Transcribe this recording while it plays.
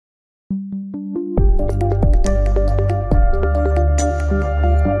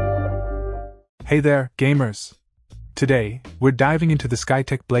Hey there, gamers! Today, we're diving into the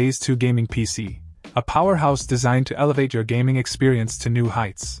SkyTech Blaze 2 gaming PC, a powerhouse designed to elevate your gaming experience to new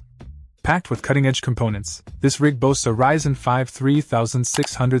heights. Packed with cutting-edge components, this rig boasts a Ryzen 5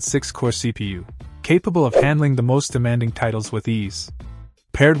 3606-core CPU, capable of handling the most demanding titles with ease.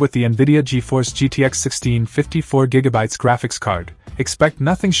 Paired with the NVIDIA GeForce GTX 1650 4GB graphics card, expect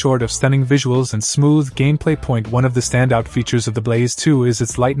nothing short of stunning visuals and smooth gameplay. One of the standout features of the Blaze 2 is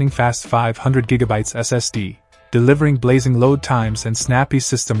its lightning-fast 500GB SSD, delivering blazing load times and snappy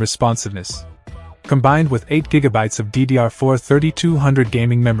system responsiveness. Combined with 8GB of DDR4 3200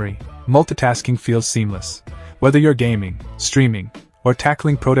 gaming memory, multitasking feels seamless. Whether you're gaming, streaming, or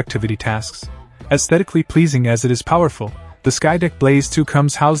tackling productivity tasks, aesthetically pleasing as it is powerful, the SkyTech Blaze 2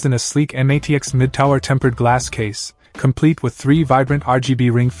 comes housed in a sleek MATX mid-tower tempered glass case, complete with 3 vibrant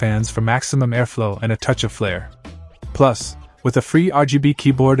RGB ring fans for maximum airflow and a touch of flair. Plus, with a free RGB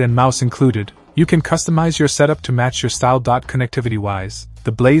keyboard and mouse included, you can customize your setup to match your style. Connectivity-wise,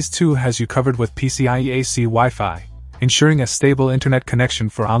 the Blaze 2 has you covered with PCIe AC Wi-Fi, ensuring a stable internet connection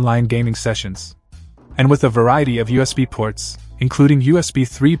for online gaming sessions. And with a variety of USB ports, including USB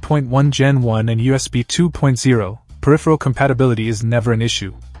 3.1 Gen 1 and USB 2.0, peripheral compatibility is never an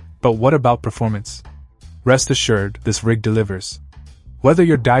issue. But what about performance? Rest assured, this rig delivers. Whether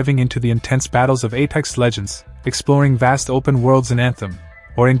you're diving into the intense battles of Apex Legends, exploring vast open worlds in Anthem,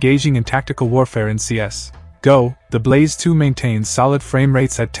 or engaging in tactical warfare in CS:GO, the Blaze 2 maintains solid frame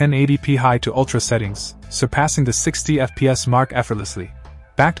rates at 1080p high to ultra settings, surpassing the 60 FPS mark effortlessly.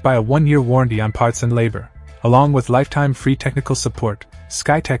 Backed by a 1-year warranty on parts and labor, along with lifetime free technical support,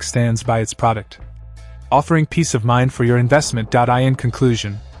 SkyTech stands by its product, offering peace of mind for your investment. In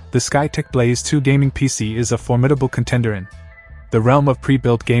conclusion, the SkyTech Blaze 2 gaming PC is a formidable contender in the realm of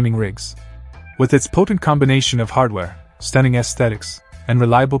pre-built gaming rigs. With its potent combination of hardware, stunning aesthetics, and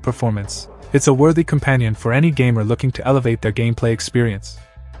reliable performance, it's a worthy companion for any gamer looking to elevate their gameplay experience.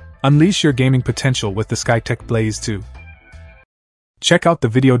 Unleash your gaming potential with the SkyTech Blaze 2. Check out the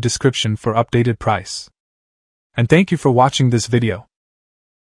video description for updated price. And thank you for watching this video.